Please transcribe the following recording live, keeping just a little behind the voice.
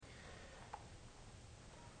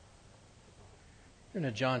Turn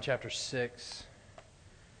to John chapter 6.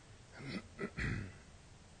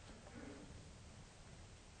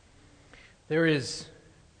 There's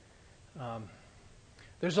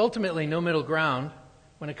ultimately no middle ground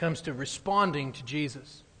when it comes to responding to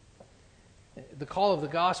Jesus. The call of the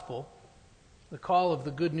gospel, the call of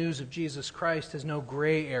the good news of Jesus Christ has no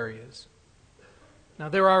gray areas. Now,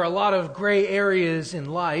 there are a lot of gray areas in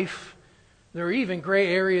life. There are even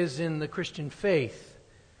gray areas in the Christian faith.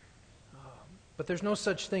 But there's no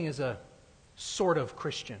such thing as a sort of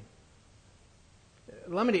Christian.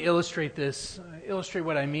 Allow me to illustrate this, illustrate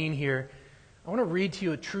what I mean here. I want to read to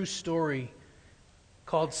you a true story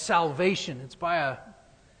called Salvation. It's by a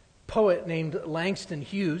poet named Langston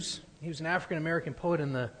Hughes. He was an African-American poet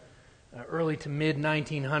in the early to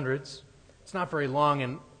mid-1900s. It's not very long,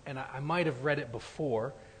 and I might have read it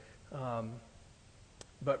before.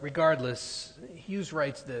 But regardless, Hughes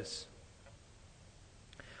writes this.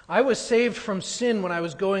 I was saved from sin when I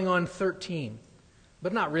was going on 13,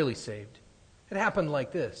 but not really saved. It happened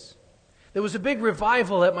like this. There was a big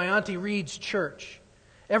revival at my Auntie Reed's church.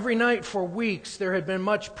 Every night for weeks there had been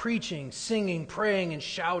much preaching, singing, praying, and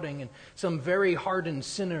shouting, and some very hardened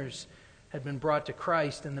sinners had been brought to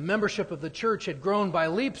Christ, and the membership of the church had grown by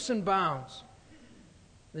leaps and bounds.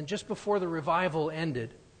 Then just before the revival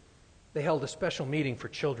ended, they held a special meeting for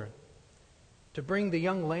children to bring the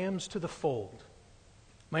young lambs to the fold.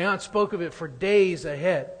 My aunt spoke of it for days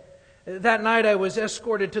ahead. That night I was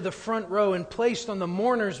escorted to the front row and placed on the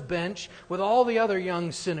mourner's bench with all the other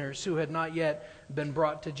young sinners who had not yet been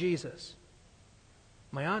brought to Jesus.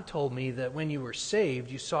 My aunt told me that when you were saved,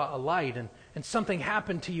 you saw a light and something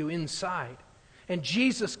happened to you inside. And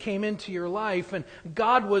Jesus came into your life and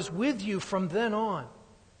God was with you from then on.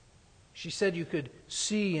 She said you could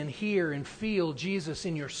see and hear and feel Jesus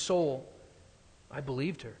in your soul. I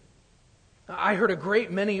believed her. I heard a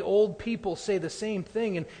great many old people say the same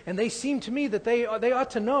thing, and they seemed to me that they ought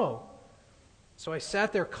to know. So I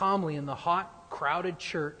sat there calmly in the hot, crowded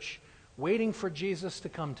church, waiting for Jesus to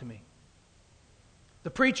come to me. The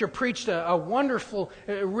preacher preached a wonderful,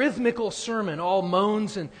 rhythmical sermon, all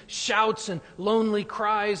moans and shouts and lonely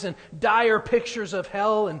cries and dire pictures of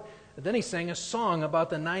hell, and then he sang a song about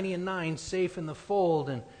the 99 safe in the fold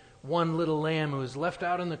and one little lamb who was left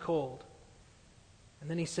out in the cold. And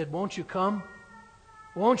then he said, won't you come?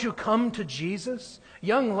 Won't you come to Jesus?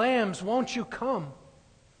 Young lambs, won't you come?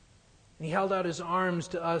 And he held out his arms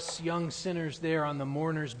to us young sinners there on the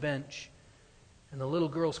mourner's bench. And the little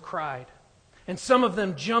girls cried. And some of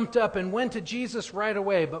them jumped up and went to Jesus right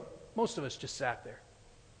away, but most of us just sat there.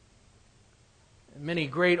 And a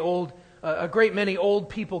great many old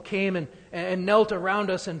people came and knelt around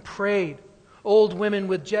us and prayed. Old women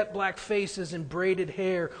with jet black faces and braided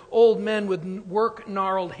hair. Old men with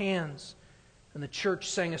work-gnarled hands. And the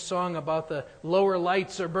church sang a song about the lower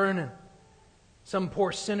lights are burning. Some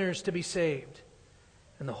poor sinners to be saved.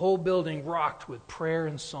 And the whole building rocked with prayer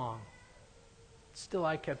and song. Still,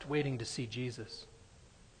 I kept waiting to see Jesus.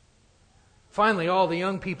 Finally, all the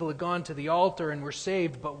young people had gone to the altar and were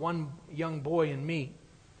saved, but one young boy and me.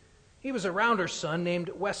 He was a rounder son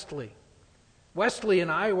named Wesley. Wesley and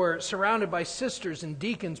I were surrounded by sisters and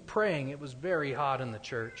deacons praying. It was very hot in the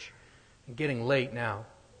church and getting late now.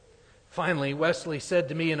 Finally, Wesley said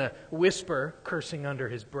to me in a whisper, cursing under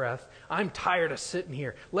his breath, I'm tired of sitting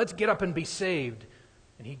here. Let's get up and be saved.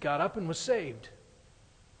 And he got up and was saved.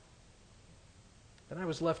 Then I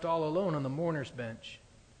was left all alone on the mourner's bench.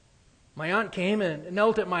 My aunt came and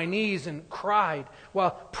knelt at my knees and cried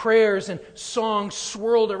while prayers and songs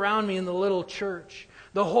swirled around me in the little church.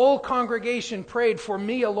 The whole congregation prayed for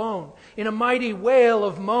me alone in a mighty wail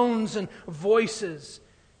of moans and voices.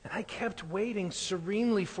 And I kept waiting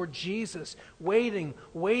serenely for Jesus, waiting,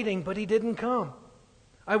 but he didn't come.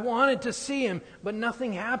 I wanted to see him, but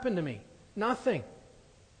nothing happened to me. Nothing.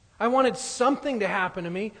 I wanted something to happen to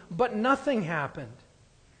me, but nothing happened.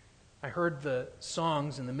 I heard the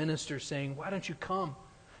songs and the ministers saying, why don't you come?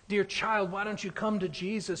 Dear child, why don't you come to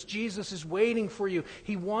Jesus? Jesus is waiting for you.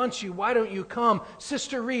 He wants you. Why don't you come?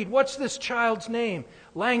 Sister Reed, what's this child's name?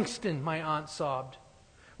 Langston, my aunt sobbed.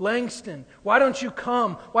 Langston, why don't you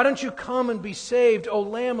come? Why don't you come and be saved? O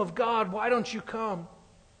Lamb of God, why don't you come?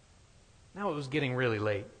 Now it was getting really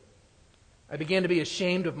late. I began to be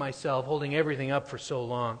ashamed of myself holding everything up for so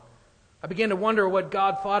long. I began to wonder what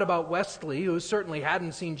God thought about Wesley, who certainly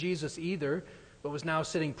hadn't seen Jesus either, but was now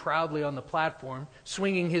sitting proudly on the platform,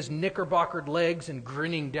 swinging his knickerbockered legs and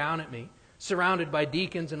grinning down at me, surrounded by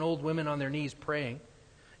deacons and old women on their knees praying.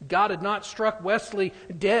 God had not struck Wesley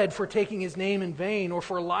dead for taking his name in vain or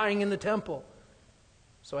for lying in the temple.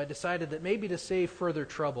 So I decided that maybe to save further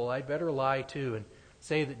trouble, I'd better lie too and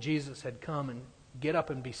say that Jesus had come and Get up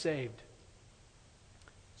and be saved.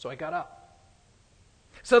 So I got up.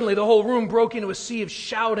 Suddenly the whole room broke into a sea of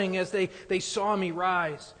shouting as they saw me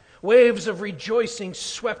rise. Waves of rejoicing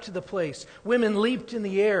swept the place. Women leaped in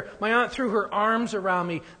the air. My aunt threw her arms around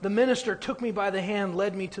me. The minister took me by the hand,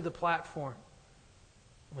 led me to the platform.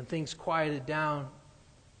 When things quieted down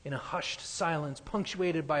in a hushed silence,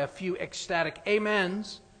 punctuated by a few ecstatic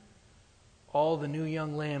amens, all the new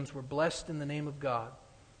young lambs were blessed in the name of God,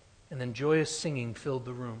 and then joyous singing filled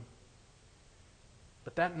the room.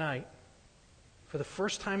 But that night, for the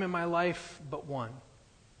first time in my life but one,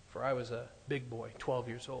 for I was a big boy, 12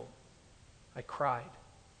 years old, I cried.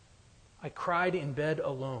 I cried in bed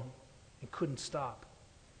alone and couldn't stop.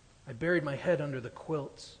 I buried my head under the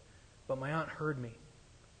quilts, but my aunt heard me.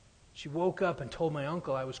 She woke up and told my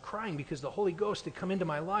uncle I was crying because the Holy Ghost had come into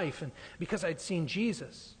my life and because I'd seen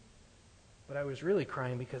Jesus. But I was really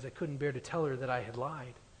crying because I couldn't bear to tell her that I had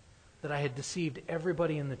lied, that I had deceived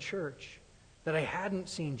everybody in the church, that I hadn't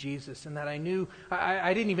seen Jesus, and that I knew,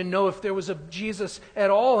 I didn't even know if there was a Jesus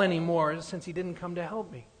at all anymore since he didn't come to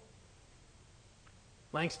help me.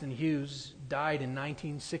 Langston Hughes died in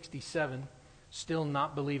 1967, still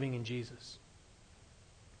not believing in Jesus.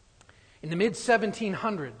 In the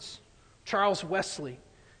mid-1700s, Charles Wesley,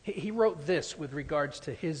 he wrote this with regards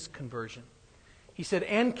to his conversion. He said,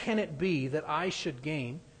 "And can it be that I should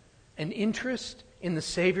gain an interest in the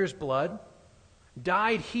Savior's blood?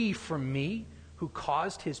 Died he for me who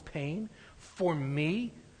caused his pain? For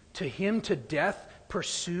me, to him to death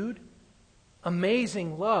pursued?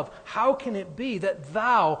 Amazing love, how can it be that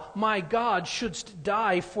thou, my God, shouldst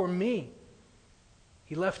die for me?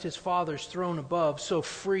 He left his Father's throne above, so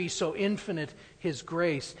free, so infinite his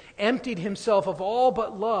grace, emptied himself of all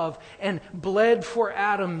but love, and bled for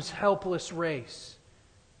Adam's helpless race.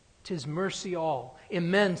 'Tis mercy all,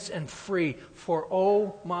 immense and free, for,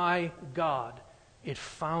 oh my God, it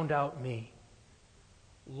found out me.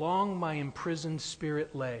 Long my imprisoned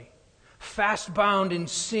spirit lay, fast bound in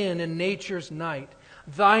sin and nature's night.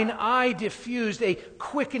 Thine eye diffused a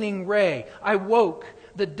quickening ray. I woke,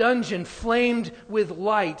 the dungeon flamed with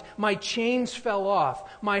light. My chains fell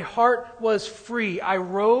off, my heart was free. I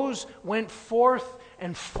rose, went forth,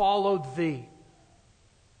 and followed thee.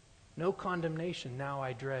 No condemnation now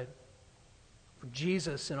I dread, for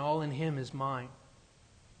Jesus and all in him is mine.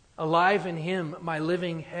 Alive in him, my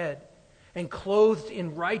living head, and clothed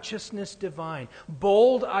in righteousness divine.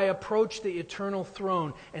 Bold I approach the eternal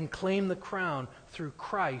throne and claim the crown through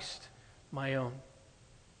Christ my own."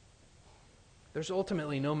 There's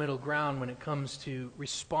ultimately no middle ground when it comes to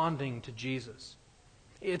responding to Jesus.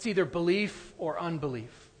 It's either belief or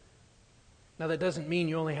unbelief. Now, that doesn't mean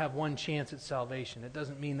you only have one chance at salvation. It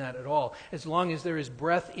doesn't mean that at all. As long as there is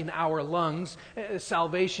breath in our lungs,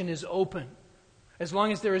 salvation is open. As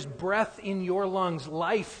long as there is breath in your lungs,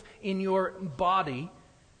 life in your body,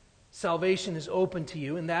 salvation is open to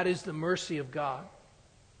you, and that is the mercy of God.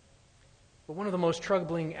 But one of the most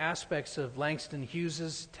troubling aspects of Langston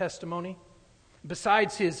Hughes' testimony,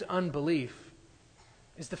 besides his unbelief,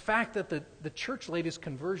 is the fact that the church laid his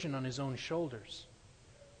conversion on his own shoulders.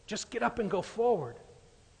 Just get up and go forward.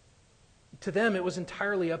 To them, it was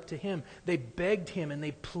entirely up to him. They begged him and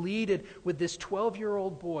they pleaded with this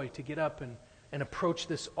 12-year-old boy to get up and approach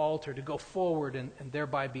this altar, to go forward and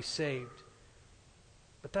thereby be saved.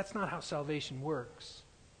 But that's not how salvation works.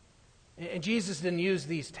 And Jesus didn't use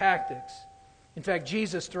these tactics. In fact,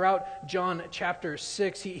 Jesus, throughout John chapter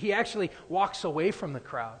 6, he actually walks away from the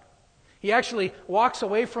crowd. He actually walks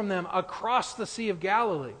away from them across the Sea of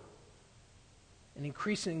Galilee. And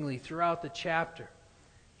increasingly throughout the chapter,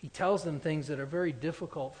 he tells them things that are very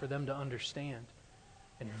difficult for them to understand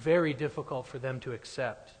and very difficult for them to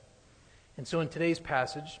accept. And so in today's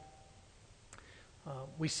passage,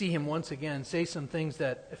 we see him once again say some things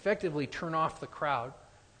that effectively turn off the crowd.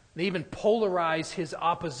 They even polarize his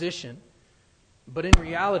opposition. But in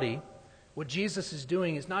reality, what Jesus is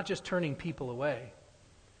doing is not just turning people away.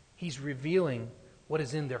 He's revealing what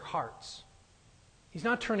is in their hearts. He's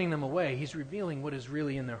not turning them away. He's revealing what is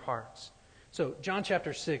really in their hearts. So, John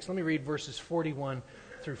chapter 6, let me read verses 41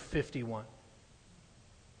 through 51.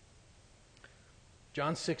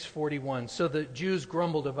 John 6:41. So the Jews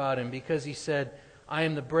grumbled about him because he said, "I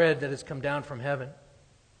am the bread that has come down from heaven."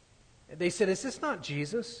 They said, "Is this not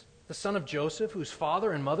Jesus, the son of Joseph, whose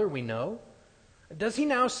father and mother we know? Does he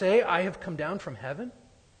now say, 'I have come down from heaven'?"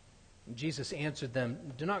 And Jesus answered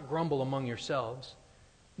them, "Do not grumble among yourselves.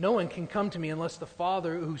 No one can come to me unless the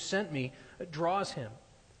Father who sent me draws him,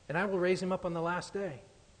 and I will raise him up on the last day.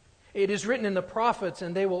 It is written in the prophets,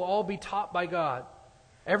 and they will all be taught by God.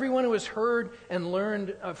 Everyone who has heard and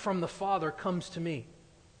learned from the Father comes to me.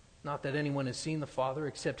 Not that anyone has seen the Father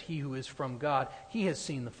except he who is from God. He has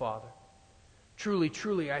seen the Father. Truly,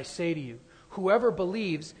 truly, I say to you, whoever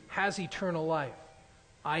believes has eternal life.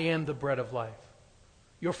 I am the bread of life.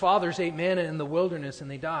 Your fathers ate manna in the wilderness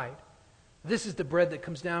and they died. This is the bread that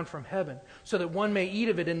comes down from heaven, so that one may eat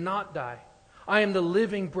of it and not die. I am the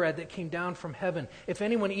living bread that came down from heaven. If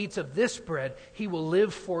anyone eats of this bread, he will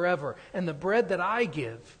live forever. And the bread that I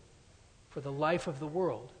give for the life of the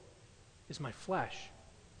world is my flesh.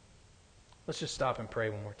 Let's just stop and pray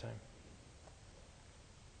one more time.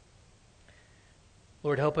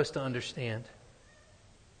 Lord, help us to understand.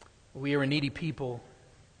 We are a needy people,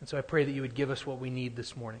 and so I pray that you would give us what we need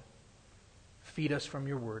this morning. Feed us from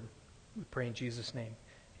your word. We pray in Jesus' name.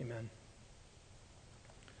 Amen.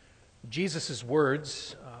 Jesus'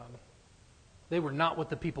 words, they were not what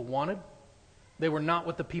the people wanted. They were not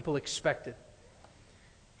what the people expected.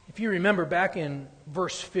 If you remember back in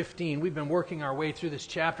verse 15, we've been working our way through this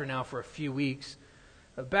chapter now for a few weeks.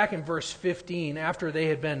 Back in verse 15, after they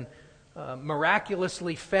had been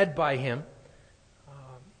miraculously fed by him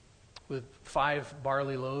with 5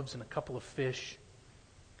 barley loaves and a couple of fish,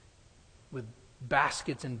 with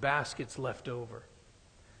baskets and baskets left over.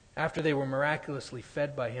 After they were miraculously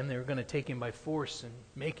fed by him, they were going to take him by force and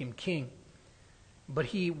make him king. But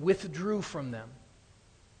he withdrew from them.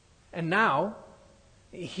 And now,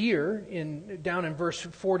 here, down in verse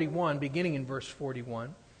 41, beginning in verse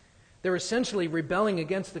 41, they're essentially rebelling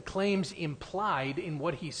against the claims implied in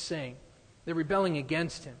what he's saying. They're rebelling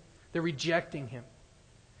against him. They're rejecting him.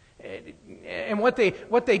 And what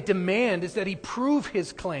they demand is that he prove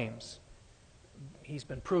his claims. He's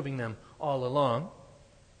been proving them all along.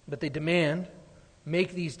 But they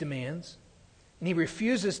make these demands, and he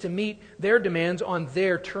refuses to meet their demands on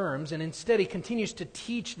their terms, and instead he continues to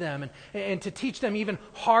teach them, and to teach them even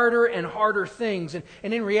harder and harder things. And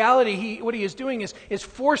in reality, what he is doing is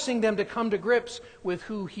forcing them to come to grips with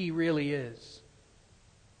who he really is.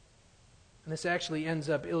 And this actually ends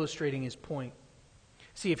up illustrating his point.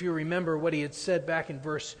 See, if you remember what he had said back in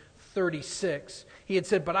verse 36, he had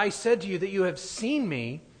said, "But I said to you that you have seen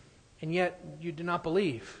me, and yet you do not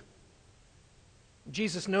believe."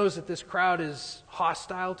 Jesus knows that this crowd is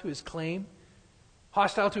hostile to his claim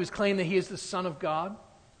that he is the Son of God,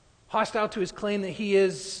 hostile to his claim that he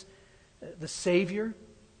is the Savior,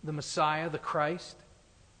 the Messiah, the Christ.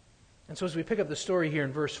 And so as we pick up the story here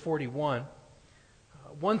in verse 41,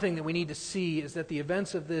 one thing that we need to see is that the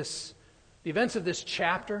events of this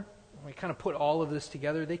chapter, when we kind of put all of this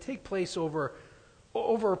together, they take place over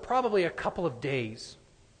probably a couple of days.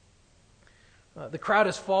 The crowd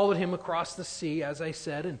has followed him across the sea, as I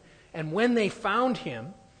said, and when they found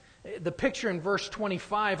him, the picture in verse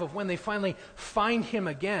 25 of when they finally find him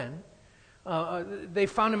again, they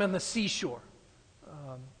found him on the seashore.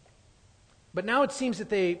 But now it seems that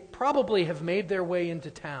they probably have made their way into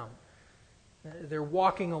town. They're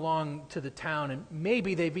walking along to the town, and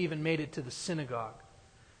maybe they've even made it to the synagogue,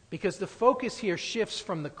 because the focus here shifts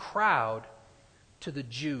from the crowd to the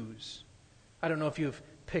Jews. I don't know if you've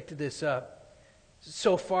picked this up.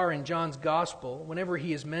 So far in John's gospel, whenever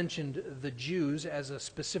he has mentioned the Jews as a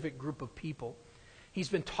specific group of people, he's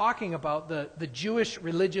been talking about the Jewish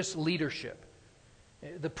religious leadership,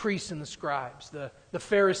 the priests and the scribes, the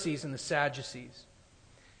Pharisees and the Sadducees.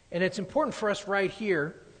 And it's important for us right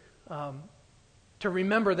here to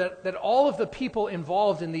remember that all of the people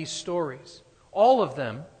involved in these stories, all of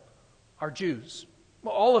them are Jews.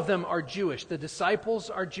 All of them are Jewish. The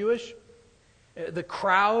disciples are Jewish. The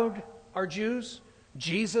crowd are Jews.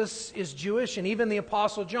 Jesus is Jewish, and even the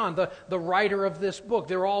Apostle John, the writer of this book,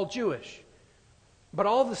 they're all Jewish. But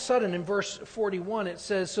all of a sudden in verse 41 it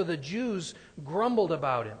says, "So the Jews grumbled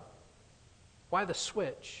about him." Why the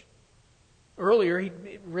switch? Earlier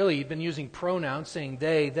he'd been using pronouns, saying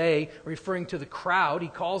they, referring to the crowd. He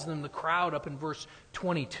calls them the crowd up in verse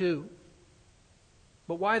 22.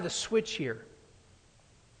 But why the switch here?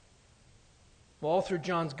 Well, all through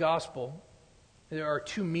John's gospel, there are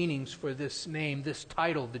 2 meanings for this name, this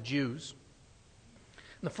title, the Jews.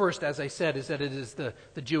 And the first, as I said, is that it is the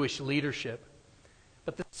Jewish leadership.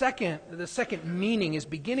 But the second meaning is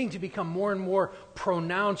beginning to become more and more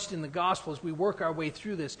pronounced in the gospel as we work our way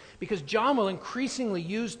through this, because John will increasingly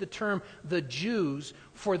use the term the Jews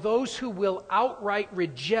for those who will outright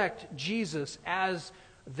reject Jesus as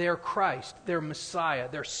their Christ, their Messiah,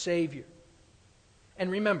 their Savior. And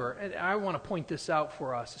remember, and I want to point this out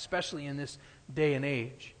for us, especially in this day and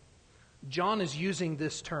age, John is using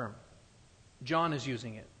this term. John is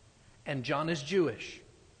using it. And John is Jewish.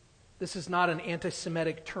 This is not an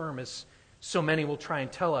anti-Semitic term, as so many will try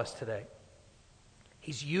and tell us today.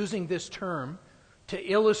 He's using this term to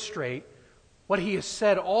illustrate what he has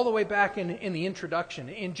said all the way back in the introduction.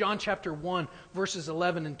 In John chapter 1, verses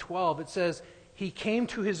 11 and 12, it says, he came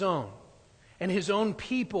to his own, and his own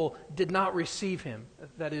people did not receive him,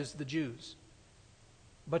 that is, the Jews.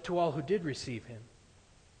 But to all who did receive him,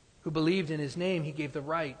 who believed in his name, he gave the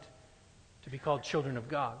right to be called children of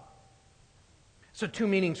God. So two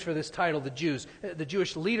meanings for this title, the Jews. The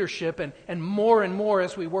Jewish leadership, and more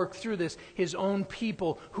as we work through this, his own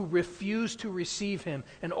people who refuse to receive him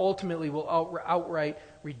and ultimately will outright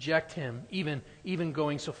reject him, even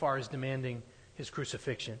going so far as demanding his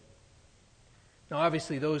crucifixion. Now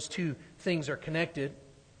obviously those two things are connected,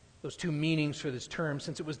 those two meanings for this term,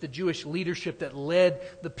 since it was the Jewish leadership that led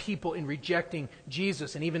the people in rejecting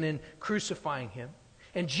Jesus and even in crucifying him.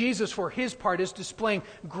 And Jesus, for his part, is displaying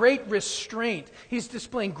great restraint. He's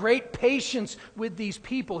displaying great patience with these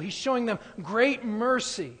people. He's showing them great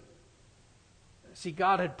mercy. See,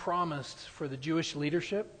 God had promised for the Jewish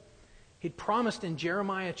leadership. He'd promised in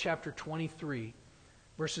Jeremiah chapter 23,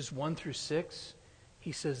 verses 1 through 6,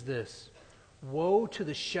 he says this, "Woe to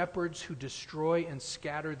the shepherds who destroy and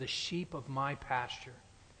scatter the sheep of my pasture."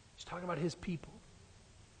 He's talking about his people.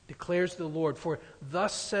 Declares the Lord, "For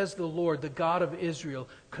thus says the Lord, the God of Israel,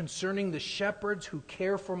 concerning the shepherds who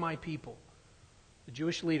care for my people," the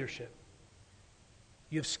Jewish leadership.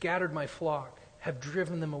 "You have scattered my flock, have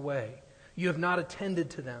driven them away. You have not attended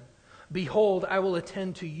to them. Behold, I will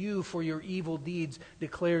attend to you for your evil deeds,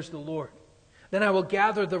 declares the Lord. Then I will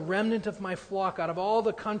gather the remnant of my flock out of all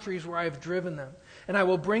the countries where I have driven them, and I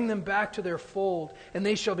will bring them back to their fold, and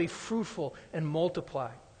they shall be fruitful and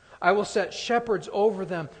multiply. I will set shepherds over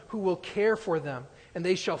them who will care for them, and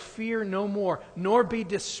they shall fear no more, nor be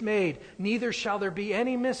dismayed, neither shall there be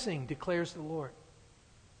any missing, declares the Lord."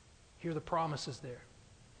 Hear the promises there.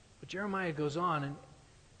 But Jeremiah goes on, and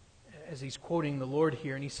as he's quoting the Lord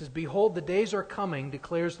here, and he says, "Behold, the days are coming,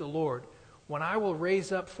 declares the Lord, when I will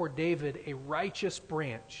raise up for David a righteous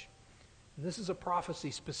branch." And this is a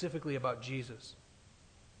prophecy specifically about Jesus.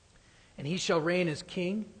 "And he shall reign as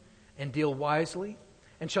king and deal wisely,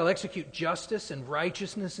 and shall execute justice and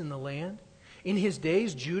righteousness in the land. In his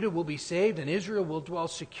days Judah will be saved, and Israel will dwell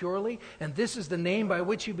securely, and this is the name by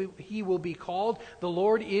which he will be called. The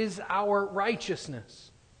Lord is our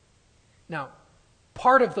righteousness." Now,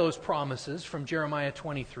 part of those promises from Jeremiah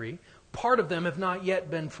 23, part of them have not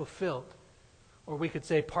yet been fulfilled. Or we could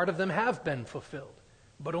say part of them have been fulfilled,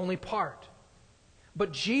 but only part.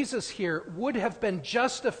 But Jesus here would have been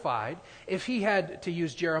justified if he had, to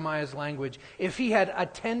use Jeremiah's language, if he had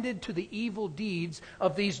attended to the evil deeds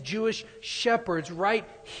of these Jewish shepherds right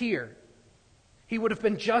here. He would have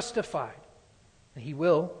been justified. And he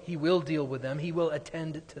will deal with them. He will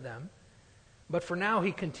attend to them. But for now,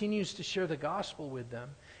 he continues to share the gospel with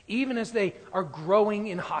them, even as they are growing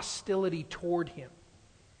in hostility toward him.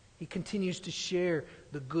 He continues to share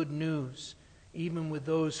the good news, even with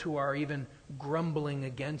those who are even grumbling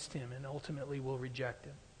against him and ultimately will reject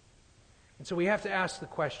him. And so we have to ask the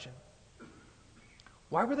question,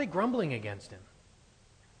 why were they grumbling against him?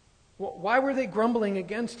 Why were they grumbling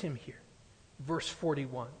against him here? Verse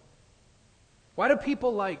 41. Why do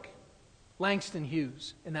people like Langston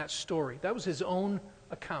Hughes in that story? That was his own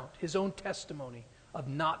account, his own testimony of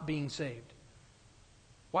not being saved.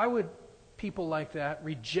 Why would people like that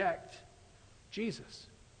reject Jesus?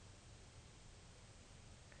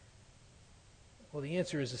 Well, the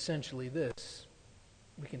answer is essentially this.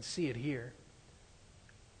 We can see it here.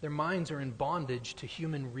 Their minds are in bondage to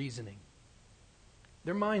human reasoning.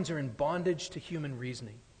 Their minds are in bondage to human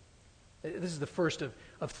reasoning. This is the first of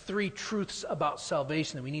three truths about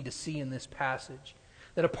salvation that we need to see in this passage.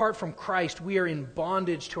 That apart from Christ, we are in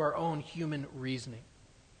bondage to our own human reasoning.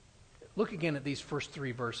 Look again at these first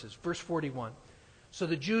three verses. Verse 41. "So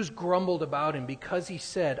the Jews grumbled about him because he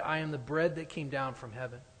said, 'I am the bread that came down from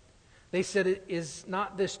heaven.' They said, 'Is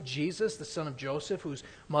not this Jesus, the son of Joseph, whose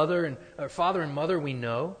father and mother we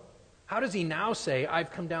know? How does he now say,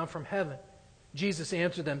 I've come down from heaven?' Jesus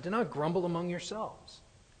answered them, 'Do not grumble among yourselves.'"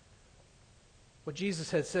 What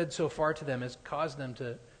Jesus had said so far to them has caused them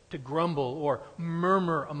to grumble or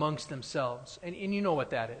murmur amongst themselves. And you know what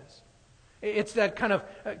that is. It's that kind of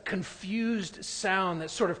confused sound that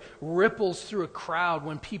sort of ripples through a crowd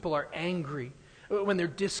when people are angry, when they're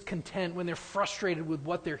discontent, when they're frustrated with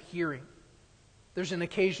what they're hearing. There's an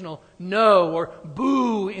occasional no or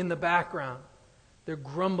boo in the background. They're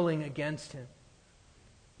grumbling against him.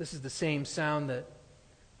 This is the same sound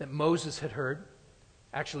that Moses had heard,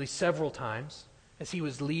 actually several times, as he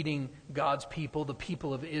was leading God's people, the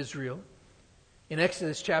people of Israel. In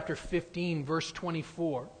Exodus chapter 15, verse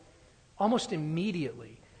 24, almost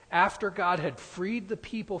immediately after God had freed the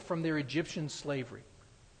people from their Egyptian slavery,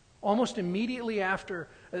 almost immediately after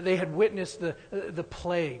they had witnessed the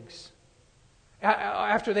plagues,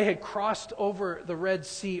 after they had crossed over the Red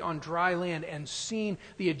Sea on dry land and seen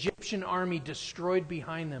the Egyptian army destroyed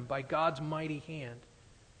behind them by God's mighty hand.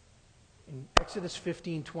 In Exodus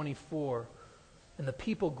 15:24, and the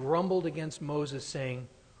people grumbled against Moses, saying,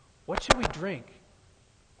 "What shall we drink?"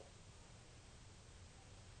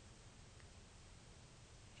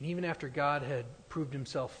 And even after God had proved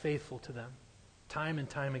himself faithful to them, time and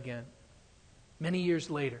time again, many years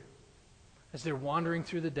later, as they're wandering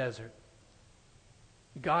through the desert,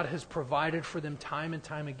 God has provided for them time and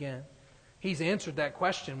time again. He's answered that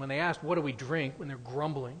question when they asked, "What do we drink?" when they're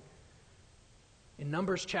grumbling. In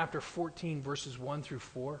Numbers chapter 14, verses 1 through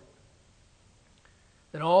 4,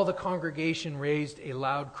 then all the congregation raised a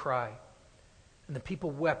loud cry, and the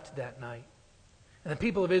people wept that night. And the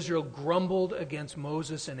people of Israel grumbled against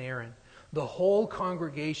Moses and Aaron. The whole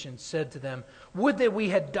congregation said to them, "Would that we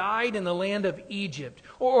had died in the land of Egypt,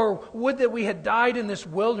 or would that we had died in this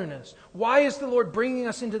wilderness. Why is the Lord bringing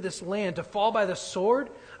us into this land to fall by the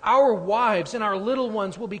sword? Our wives and our little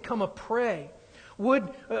ones will become a prey.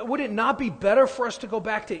 Would it not be better for us to go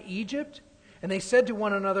back to Egypt?" And they said to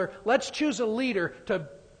one another, "Let's choose a leader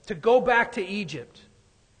to go back to Egypt."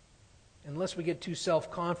 Unless we get too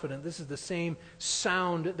self-confident, this is the same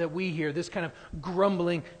sound that we hear, this kind of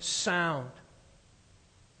grumbling sound.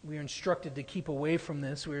 We are instructed to keep away from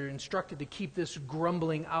this. We are instructed to keep this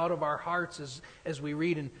grumbling out of our hearts as we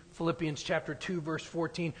read in Philippians chapter 2, verse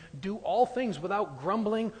 14, "Do all things without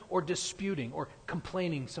grumbling or disputing," or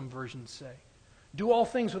complaining, some versions say. Do all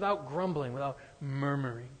things without grumbling, without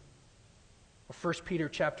murmuring. Or 1 Peter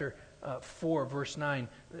chapter 4, verse 9.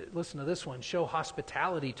 Listen to this one. "Show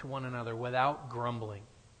hospitality to one another without grumbling,"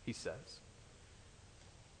 he says.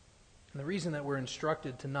 And the reason that we're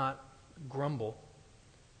instructed to not grumble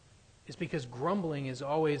is because grumbling is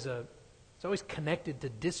always connected to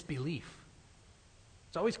disbelief.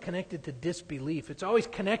 It's always connected to disbelief. It's always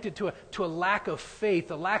connected to a lack of faith,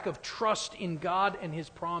 a lack of trust in God and His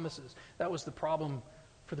promises. That was the problem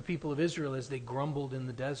for the people of Israel as they grumbled in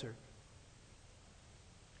the desert.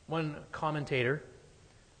 One commenter,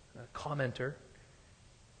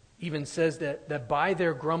 even says that by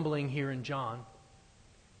their grumbling here in John,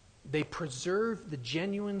 they preserve the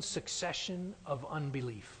genuine succession of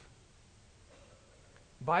unbelief.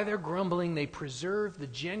 By their grumbling, they preserve the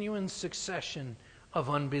genuine succession of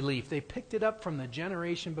unbelief. They picked it up from the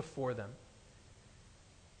generation before them.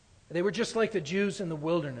 They were just like the Jews in the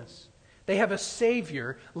wilderness. They have a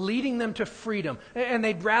Savior leading them to freedom, and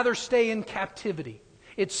they'd rather stay in captivity.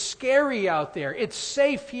 It's scary out there. It's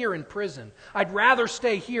safe here in prison. I'd rather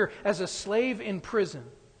stay here as a slave in prison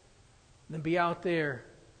than be out there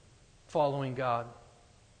following God.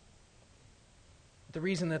 The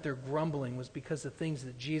reason that they're grumbling was because the things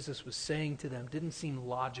that Jesus was saying to them didn't seem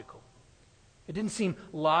logical. It didn't seem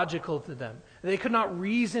logical to them. They could not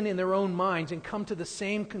reason in their own minds and come to the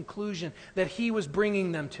same conclusion that He was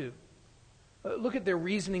bringing them to. Look at their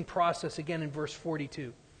reasoning process again in verse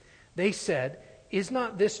 42. They said, "Is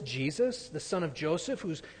not this Jesus, the son of Joseph,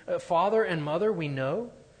 whose father and mother we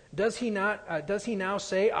know? Does he now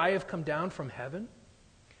say, 'I have come down from heaven'?"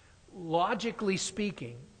 Logically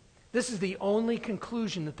speaking, this is the only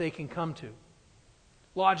conclusion that they can come to.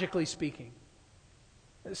 Logically speaking.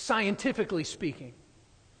 Scientifically speaking.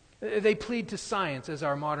 They plead to science as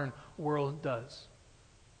our modern world does.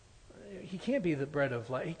 He can't be the bread of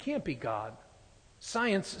life. He can't be God.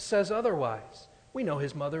 Science says otherwise. We know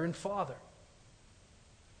His mother and father.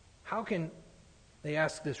 How can, they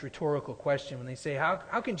ask this rhetorical question when they say,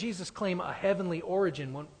 how can Jesus claim a heavenly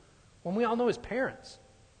origin when we all know His parents?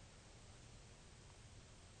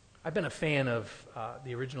 I've been a fan of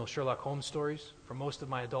the original Sherlock Holmes stories for most of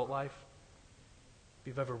my adult life. If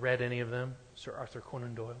you've ever read any of them, Sir Arthur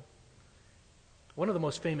Conan Doyle. One of the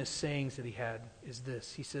most famous sayings that he had is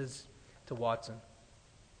this. He says to Watson,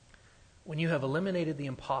 "When you have eliminated the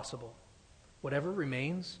impossible, whatever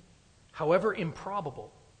remains, however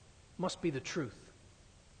improbable, must be the truth."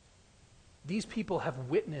 These people have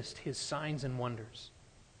witnessed His signs and wonders,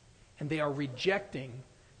 and they are rejecting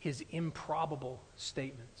His improbable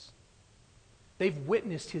statements. They've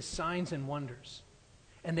witnessed His signs and wonders,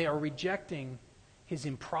 and they are rejecting His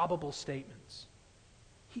improbable statements.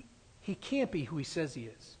 He can't be who He says He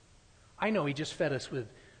is. I know He just fed us with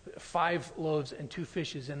 5 loaves and 2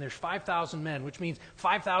 fishes, and there's 5,000 men, which means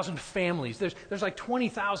 5,000 families. There's like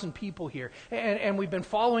 20,000 people here, and we've been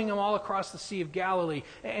following Him all across the Sea of Galilee,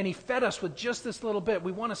 and He fed us with just this little bit.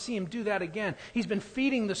 We want to see Him do that again. He's been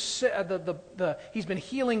feeding He's been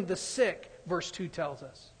healing the sick, verse 2 tells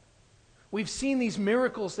us. We've seen these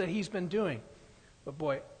miracles that He's been doing. But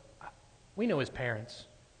boy, We know his parents.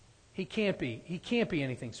 He can't be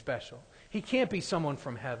anything special. He can't be someone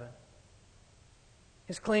from heaven.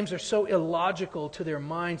 His claims are so illogical to their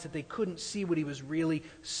minds that they couldn't see what he was really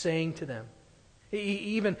saying to them. He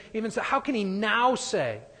even said, how can he now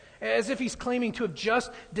say? As if he's claiming to have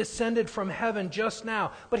just descended from heaven just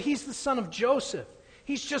now. But he's the son of Joseph.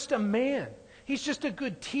 He's just a man. He's just a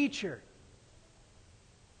good teacher.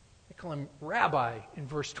 They call him Rabbi in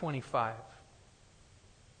verse 25.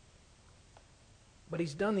 But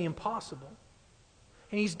he's done the impossible.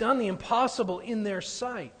 And he's done the impossible in their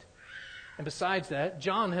sight. And besides that,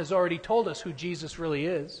 John has already told us who Jesus really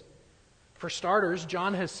is. For starters,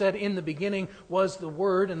 John has said, in the beginning was the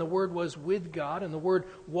Word, and the Word was with God, and the Word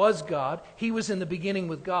was God. He was in the beginning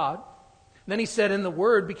with God. And then he said, and the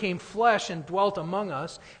Word became flesh and dwelt among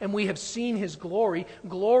us, and we have seen His glory.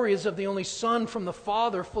 Glory is of the only Son from the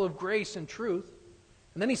Father, full of grace and truth.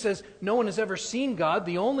 And then he says, no one has ever seen God,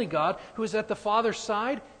 the only God, who is at the Father's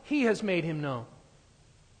side. He has made Him known.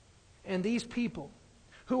 And these people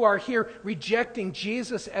who are here rejecting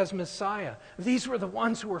Jesus as Messiah, these were the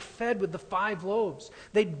ones who were fed with the 5 loaves.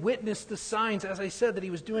 They'd witnessed the signs, as I said, that He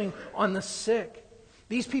was doing on the sick.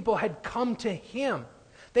 These people had come to Him.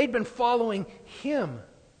 They'd been following Him.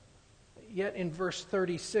 Yet in verse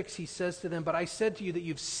 36 he says to them, but I said to you that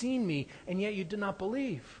you've seen me, and yet you did not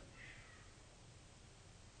believe.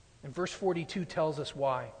 And verse 42 tells us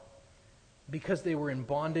why. Because they were in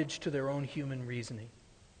bondage to their own human reasoning.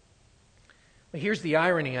 But here's the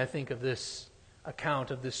irony, I think, of this account,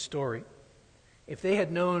 of this story. If they had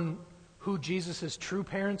known who Jesus' true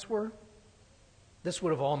parents were, this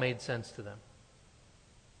would have all made sense to them.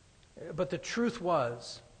 But the truth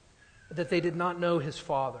was that they did not know His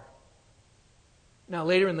Father. Now,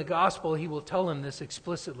 later in the Gospel, He will tell them this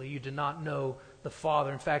explicitly. You do not know the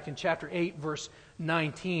Father. In fact, in chapter 8, verse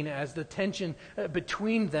 19, as the tension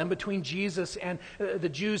between them, between Jesus and the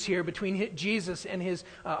Jews here, between Jesus and his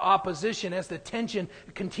opposition, as the tension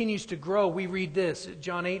continues to grow, we read this,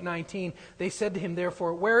 John 8:19, they said to Him,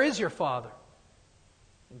 therefore, where is your Father?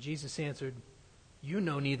 And Jesus answered, you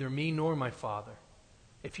know neither me nor my Father.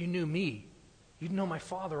 If you knew me, you'd know my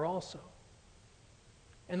Father also.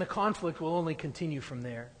 And the conflict will only continue from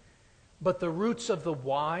there. But the roots of the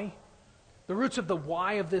why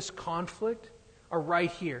of this conflict are right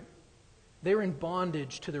here. They're in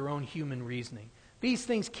bondage to their own human reasoning. These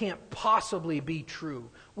things can't possibly be true.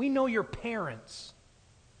 We know your parents.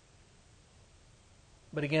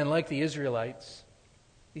 But again, like the Israelites,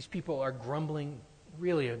 these people are grumbling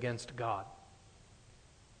really against God.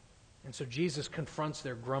 And so Jesus confronts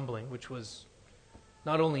their grumbling, which was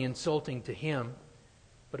not only insulting to Him,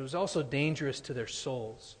 but it was also dangerous to their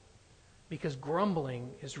souls. Because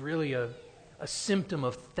grumbling is really a symptom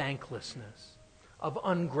of thanklessness, of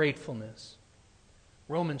ungratefulness.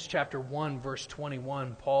 Romans chapter 1, verse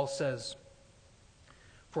 21, Paul says,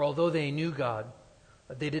 for although they knew God,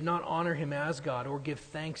 they did not honor Him as God or give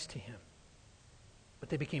thanks to Him. But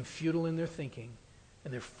they became futile in their thinking,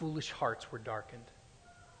 and their foolish hearts were darkened.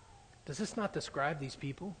 Does this not describe these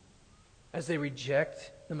people as they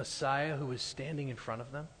reject the Messiah who is standing in front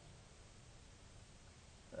of them?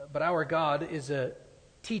 But our God is a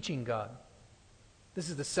teaching God. This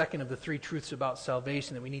is the second of the 3 truths about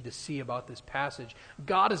salvation that we need to see about this passage.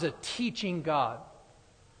 God is a teaching God.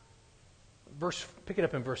 Pick it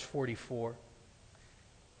up in verse 44.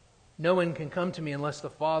 No one can come to me unless the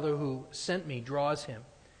Father who sent me draws him,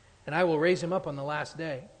 and I will raise him up on the last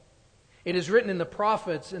day. It is written in the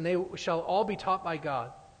prophets, and they shall all be taught by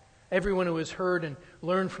God. Everyone who has heard and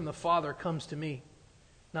learned from the Father comes to me.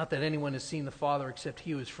 Not that anyone has seen the Father except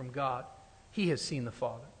he who is from God. He has seen the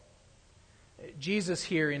Father. Jesus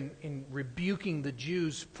here, in rebuking the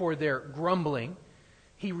Jews for their grumbling,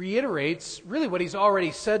 He reiterates really what He's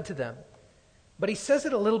already said to them. But He says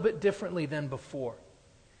it a little bit differently than before.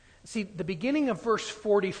 See, the beginning of verse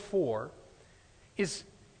 44 is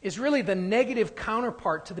really the negative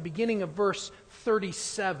counterpart to the beginning of verse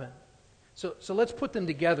 37. So let's put them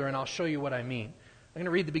together and I'll show you what I mean. I'm going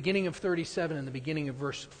to read the beginning of 37 and the beginning of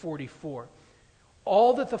verse 44.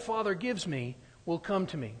 All that the Father gives me will come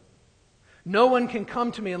to me. No one can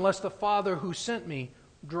come to me unless the Father who sent me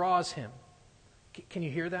draws him. Can you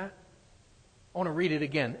hear that? I want to read it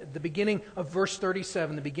again. The beginning of verse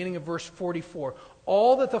 37, the beginning of verse 44.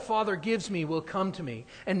 All that the Father gives me will come to me,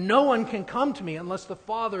 and no one can come to me unless the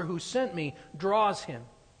Father who sent me draws him.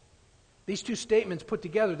 These two statements put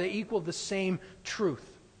together, they equal the same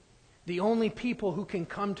truth. The only people who can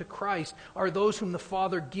come to Christ are those whom the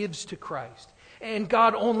Father gives to Christ. And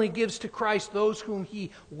God only gives to Christ those whom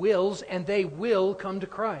He wills, and they will come to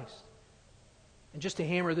Christ. And just to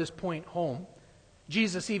hammer this point home,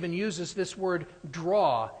 Jesus even uses this word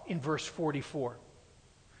draw in verse 44.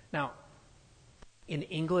 Now, in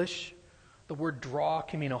English, the word draw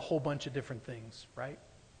can mean a whole bunch of different things, right?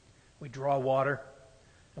 We draw water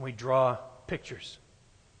and we draw pictures.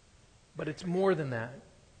 But it's more than that.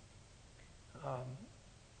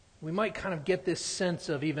 We might kind of get this sense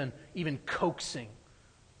of even coaxing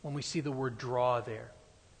when we see the word draw there.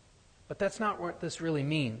 But that's not what this really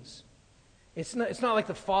means. It's not like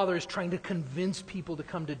the Father is trying to convince people to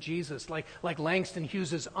come to Jesus, like Langston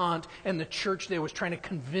Hughes' aunt and the church there was trying to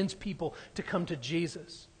convince people to come to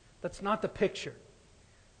Jesus. That's not the picture.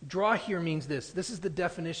 Draw here means this. This is the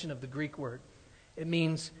definition of the Greek word. It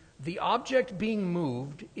means the object being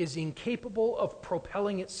moved is incapable of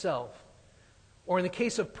propelling itself, or in the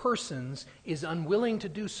case of persons, is unwilling to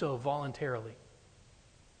do so voluntarily.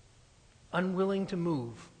 Unwilling to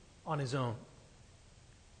move on his own.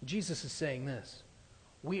 Jesus is saying this.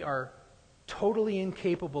 We are totally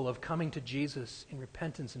incapable of coming to Jesus in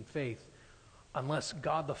repentance and faith unless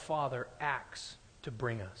God the Father acts to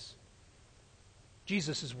bring us.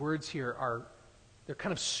 Jesus' words here they're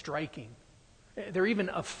kind of striking. They're even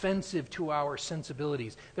offensive to our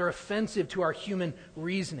sensibilities. They're offensive to our human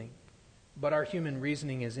reasoning. But our human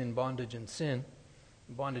reasoning is in bondage and sin,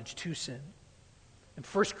 bondage to sin. And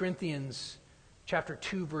 1 Corinthians chapter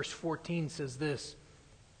 2, verse 14 says this,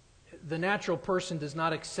 the natural person does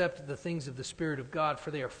not accept the things of the Spirit of God, for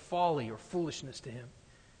they are folly or foolishness to him.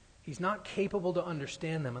 He's not capable to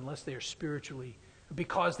understand them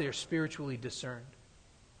because they are spiritually discerned.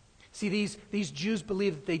 See, these Jews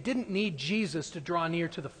believed that they didn't need Jesus to draw near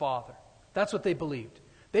to the Father. That's what they believed.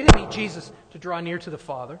 They didn't need Jesus to draw near to the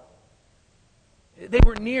Father. They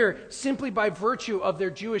were near simply by virtue of their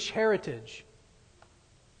Jewish heritage.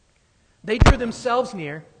 They drew themselves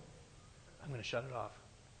near. I'm going to shut it off.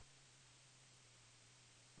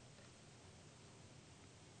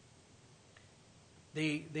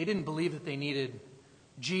 They didn't believe that they needed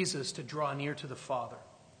Jesus to draw near to the Father.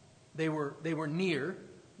 They were near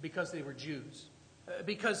because they were Jews,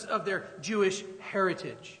 because of their Jewish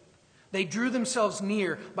heritage. They drew themselves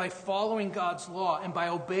near by following God's law and by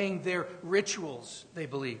obeying their rituals, they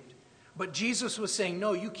believed. But Jesus was saying,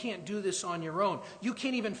 no, you can't do this on your own. You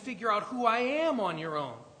can't even figure out who I am on your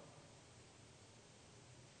own.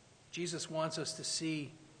 Jesus wants us to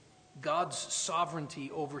see God's sovereignty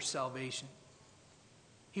over salvation.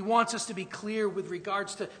 He wants us to be clear with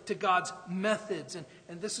regards to God's methods.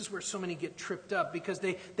 And this is where so many get tripped up because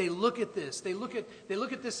they look at this. They look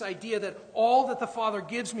at this idea that all that the Father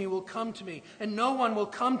gives me will come to me. And no one will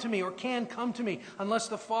come to me or can come to me unless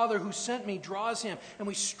the Father who sent me draws him. And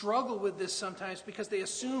we struggle with this sometimes because they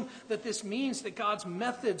assume that this means that God's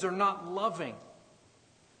methods are not loving.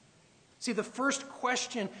 See, the first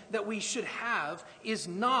question that we should have is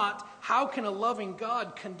not, how can a loving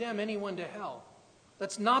God condemn anyone to hell?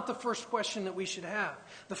 That's not the first question that we should have.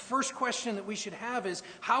 The first question that we should have is,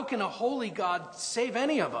 how can a holy God save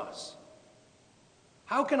any of us?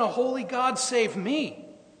 How can a holy God save me?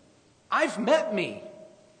 I've met me.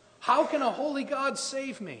 How can a holy God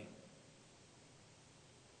save me?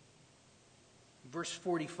 Verse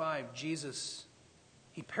 45, Jesus,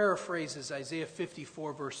 he paraphrases Isaiah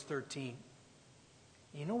 54, verse 13.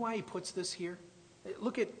 You know why he puts this here?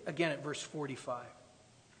 Look again at verse 45.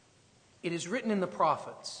 It is written in the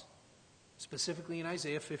prophets, specifically in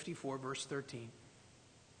Isaiah 54, verse 13.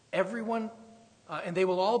 Everyone, and they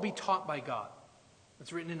will all be taught by God.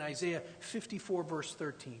 That's written in Isaiah 54, verse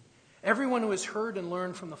 13. Everyone who has heard and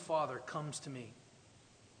learned from the Father comes to me.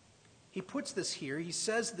 He puts this here, he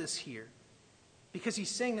says this here, because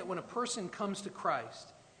he's saying that when a person comes to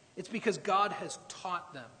Christ, it's because God has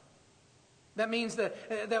taught them. That means that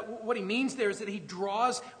what he means there is that he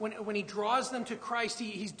draws, when he draws them to Christ,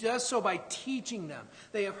 he does so by teaching them.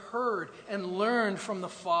 They have heard and learned from the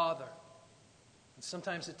Father. And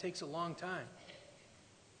sometimes it takes a long time.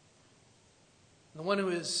 The one who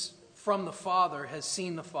is from the Father has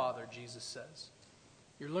seen the Father, Jesus says.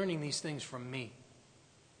 You're learning these things from me.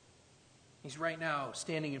 He's right now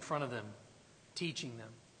standing in front of them, teaching them,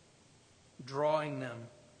 drawing them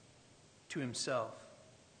to himself.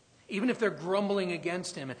 Even if they're grumbling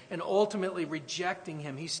against him and ultimately rejecting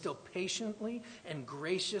him, he's still patiently and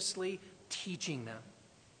graciously teaching them.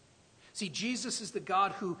 See, Jesus is the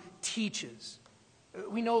God who teaches.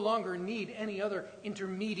 We no longer need any other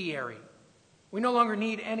intermediary. We no longer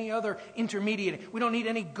need any other intermediate. We don't need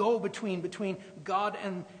any go-between between God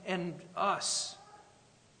and us.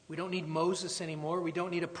 We don't need Moses anymore. We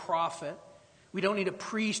don't need a prophet. We don't need a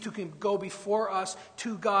priest who can go before us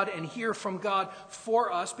to God and hear from God for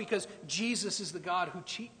us, because Jesus is the God who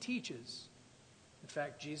teaches.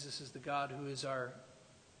 fact, Jesus is the God who is our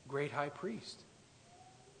great high priest.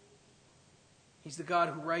 He's the God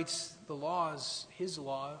who writes the laws, his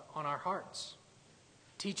law, on our hearts,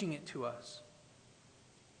 teaching it to us.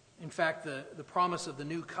 In fact, the promise of the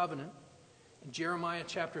new covenant in Jeremiah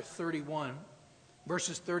chapter 31,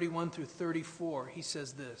 verses 31 through 34, he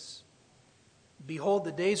says this: "Behold,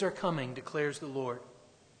 the days are coming, declares the Lord,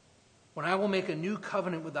 when I will make a new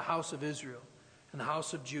covenant with the house of Israel and the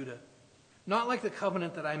house of Judah, not like the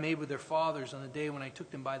covenant that I made with their fathers on the day when I took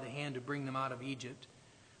them by the hand to bring them out of Egypt,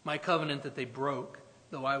 my covenant that they broke,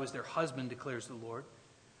 though I was their husband, declares the Lord.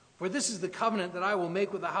 For this is the covenant that I will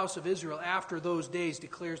make with the house of Israel after those days,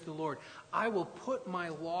 declares the Lord. I will put my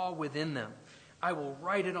law within them. I will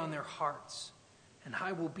write it on their hearts, and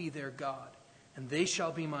I will be their God, and they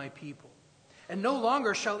shall be my people. And no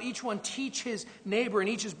longer shall each one teach his neighbor and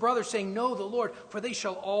each his brother, saying, Know the Lord, for they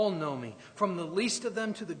shall all know me, from the least of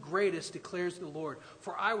them to the greatest, declares the Lord.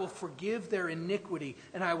 For I will forgive their iniquity,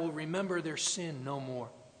 and I will remember their sin no more."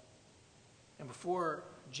 And before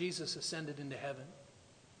Jesus ascended into heaven,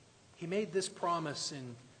 he made this promise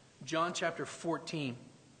in John chapter 14,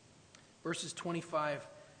 verses 25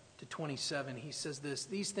 to 27. He says this: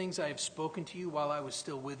 "These things I have spoken to you while I was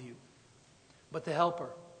still with you. But the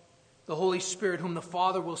Helper, the Holy Spirit, whom the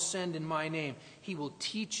Father will send in my name, he will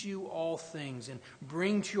teach you all things and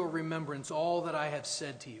bring to your remembrance all that I have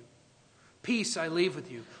said to you. Peace I leave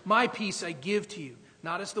with you. My peace I give to you.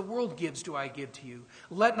 Not as the world gives do I give to you.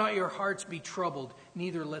 Let not your hearts be troubled,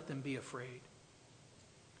 neither let them be afraid."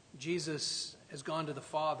 Jesus has gone to the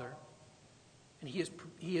Father, and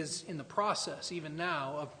he is in the process, even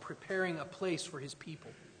now, of preparing a place for his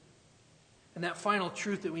people. And that final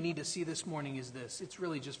truth that we need to see this morning is this. It's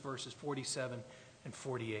really just verses 47 and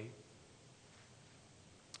 48.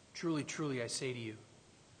 "Truly, truly, I say to you,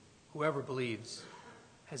 whoever believes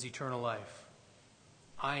has eternal life.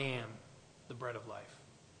 I am the bread of life."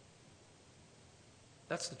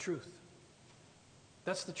 That's the truth.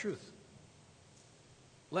 That's the truth.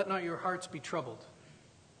 Let not your hearts be troubled.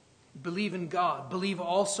 Believe in God. Believe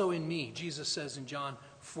also in me, Jesus says in John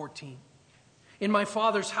 14. "In my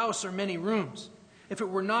Father's house are many rooms. If it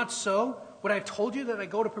were not so, would I have told you that I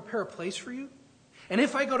go to prepare a place for you? And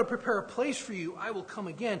if I go to prepare a place for you, I will come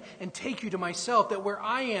again and take you to myself, that where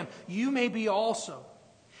I am, you may be also.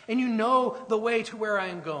 And you know the way to where I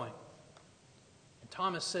am going." And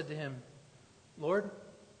Thomas said to him, "Lord,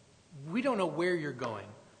 we don't know where you're going.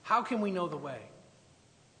 How can we know the way?"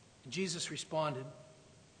 And Jesus responded,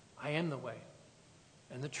 "I am the way,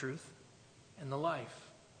 and the truth, and the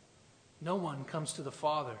life. No one comes to the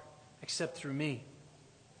Father except through me.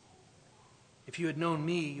 If you had known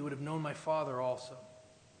me, you would have known my Father also."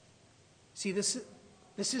 See, this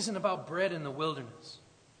isn't about bread in the wilderness.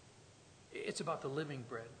 It's about the living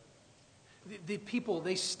bread. The people,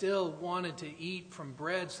 they still wanted to eat from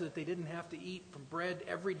bread so that they didn't have to eat from bread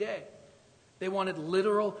every day. They wanted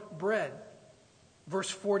literal bread.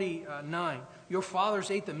 Verse 49, "Your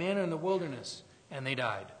fathers ate the manna in the wilderness, and they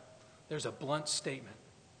died." There's a blunt statement.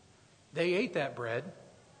 They ate that bread,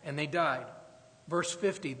 and they died. Verse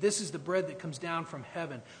 50, "This is the bread that comes down from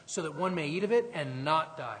heaven, so that one may eat of it and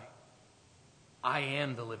not die. I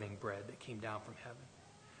am the living bread that came down from heaven.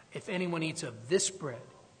 If anyone eats of this bread,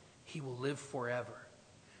 he will live forever.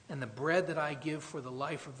 And the bread that I give for the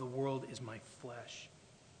life of the world is my flesh."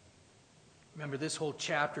 Remember, this whole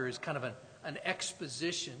chapter is kind of an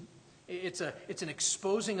exposition. It's an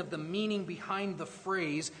exposing of the meaning behind the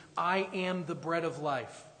phrase, "I am the bread of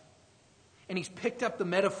life." And he's picked up the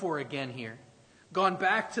metaphor again here, gone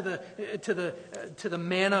back to the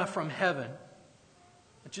manna from heaven.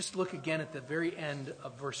 But just look again at the very end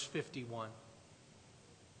of verse 51.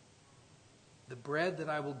 "The bread that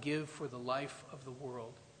I will give for the life of the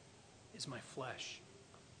world is my flesh."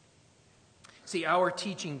 See, our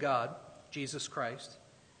teaching God, Jesus Christ,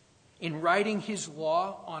 in writing his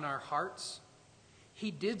law on our hearts, he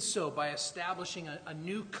did so by establishing a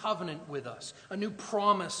new covenant with us, a new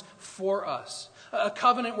promise for us, a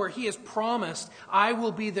covenant where he has promised, "I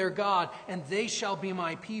will be their God, and they shall be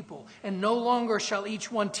my people. And no longer shall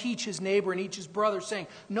each one teach his neighbor and each his brother, saying,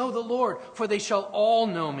 Know the Lord, for they shall all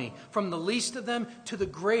know me, from the least of them to the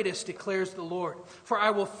greatest, declares the Lord. For I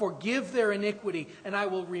will forgive their iniquity, and I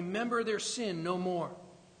will remember their sin no more."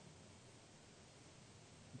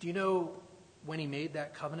 Do you know when he made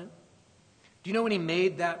that covenant? Do you know when he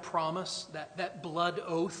made that promise, that blood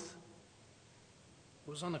oath? It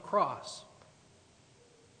was on the cross.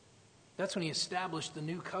 That's when he established the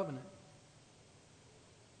new covenant.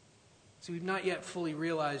 See, we've not yet fully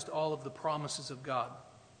realized all of the promises of God.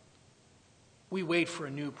 We wait for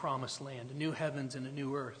a new promised land, a new heavens and a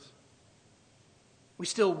new earth. We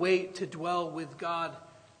still wait to dwell with God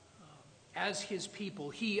as his people.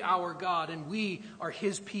 He, our God, and we are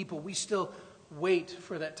his people. We still wait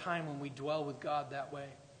for that time when we dwell with God that way.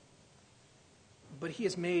 But he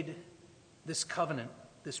has made this covenant,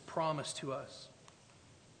 this promise to us.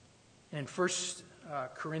 And in 1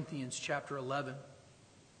 Corinthians chapter 11,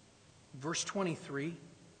 verse 23,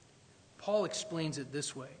 Paul explains it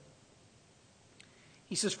this way.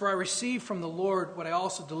 He says, "For I received from the Lord what I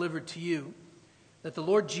also delivered to you, that the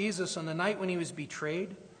Lord Jesus, on the night when he was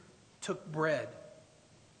betrayed, took bread.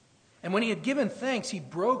 And when he had given thanks, he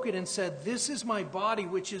broke it and said, 'This is my body,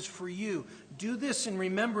 which is for you. Do this in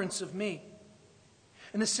remembrance of me.'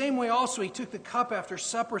 In the same way also he took the cup after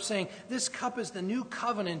supper, saying, 'This cup is the new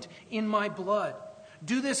covenant in my blood.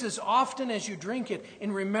 Do this as often as you drink it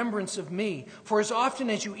in remembrance of me. For as often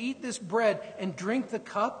as you eat this bread and drink the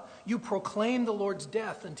cup, you proclaim the Lord's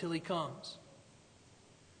death until he comes.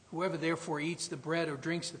 Whoever therefore eats the bread or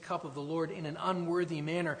drinks the cup of the Lord in an unworthy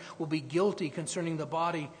manner will be guilty concerning the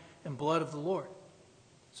body and blood of the Lord.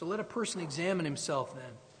 So let a person examine himself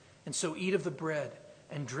then, and so eat of the bread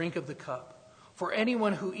and drink of the cup. For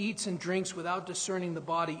anyone who eats and drinks without discerning the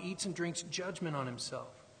body eats and drinks judgment on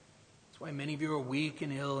himself. That's why many of you are weak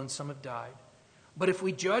and ill, and some have died. But if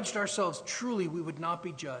we judged ourselves truly, we would not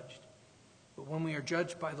be judged. But when we are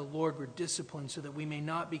judged by the Lord, we're disciplined so that we may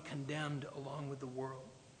not be condemned along with the world."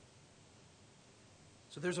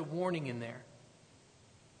 So there's a warning in there.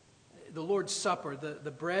 The Lord's Supper,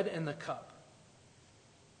 the bread and the cup,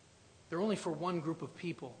 they're only for one group of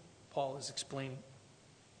people, Paul is explaining.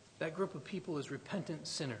 That group of people is repentant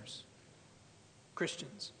sinners,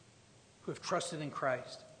 Christians who have trusted in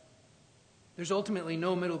Christ. There's ultimately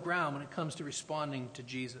no middle ground when it comes to responding to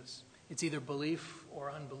Jesus. It's either belief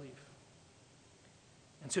or unbelief.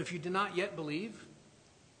 And so if you do not yet believe,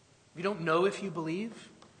 if you don't know if you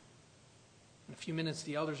believe, in a few minutes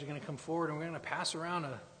the elders are going to come forward and we're going to pass around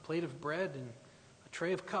a plate of bread and a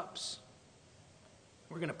tray of cups.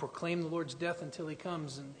 We're going to proclaim the Lord's death until he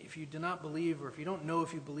comes. And if you do not believe, or if you don't know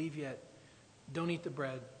if you believe yet, don't eat the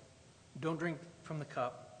bread. Don't drink from the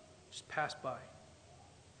cup. Just pass by.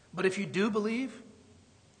 But if you do believe,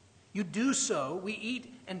 you do so. We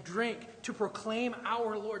eat and drink to proclaim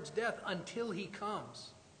our Lord's death until he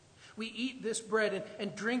comes. We eat this bread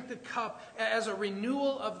and drink the cup as a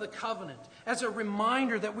renewal of the covenant, as a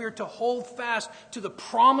reminder that we are to hold fast to the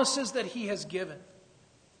promises that he has given.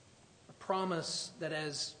 A promise that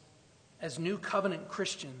as new covenant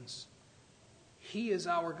Christians, he is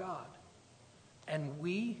our God, and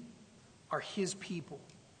we are his people.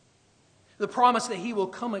 The promise that he will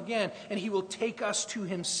come again and he will take us to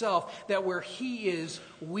himself, that where he is,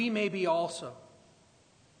 we may be also.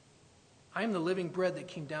 I am the living bread that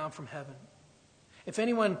came down from heaven. If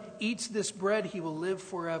anyone eats this bread, he will live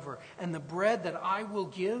forever. And the bread that I will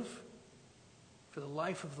give for the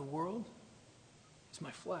life of the world is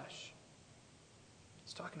my flesh.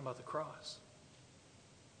 It's talking about the cross.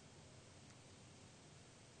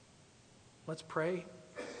 Let's pray.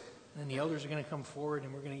 And then the elders are going to come forward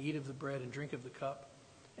and we're going to eat of the bread and drink of the cup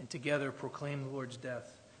and together proclaim the Lord's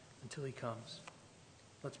death until he comes.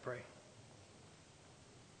 Let's pray.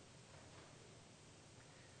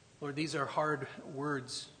 Lord, these are hard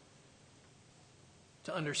words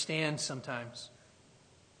to understand sometimes.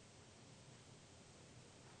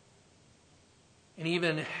 And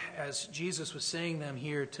even as Jesus was saying them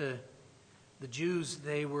here to the Jews,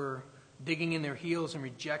 they were digging in their heels and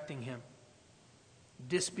rejecting him,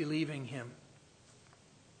 disbelieving him.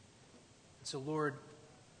 And so, Lord,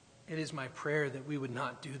 it is my prayer that we would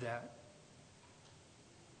not do that,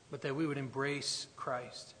 but that we would embrace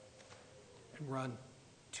Christ and run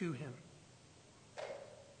to him.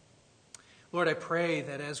 Lord, I pray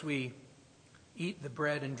that as we eat the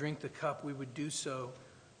bread and drink the cup, we would do so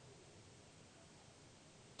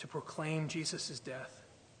to proclaim Jesus' death,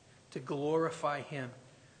 to glorify him.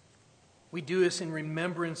 We do this in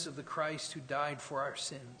remembrance of the Christ who died for our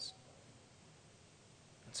sins.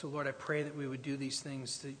 And so, Lord, I pray that we would do these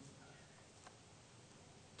things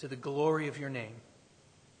to the glory of your name.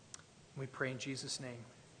 We pray in Jesus' name.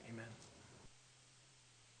 Amen.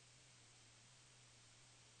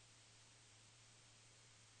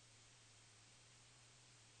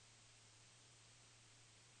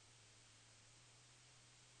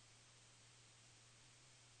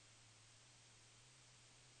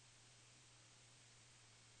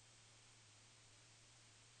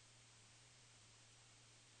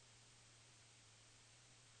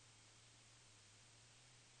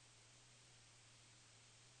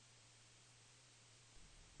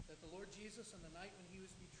 That the Lord Jesus, on the night when he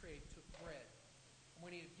was betrayed, took bread. And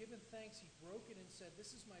when he had given thanks, he broke it and said,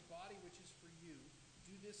 "This is my body, which is for you.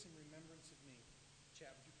 Do this in remembrance of me. Chad,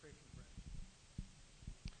 would you pray for the bread?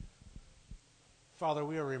 Father,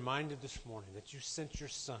 we are reminded this morning that you sent your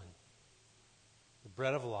Son, the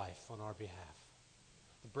bread of life, on our behalf.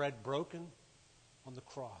 The bread broken on the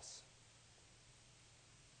cross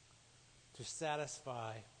to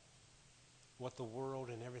satisfy what the world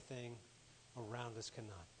and everything around us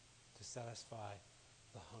cannot, to satisfy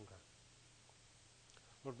the hunger.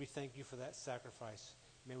 Lord, we thank you for that sacrifice.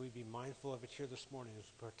 May we be mindful of it here this morning as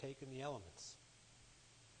we partake in the elements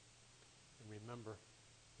and remember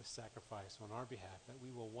the sacrifice on our behalf, that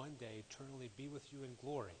we will one day eternally be with you in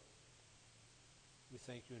glory. We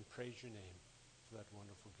thank you and praise your name for that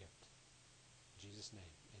wonderful gift. In Jesus'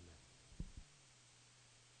 name.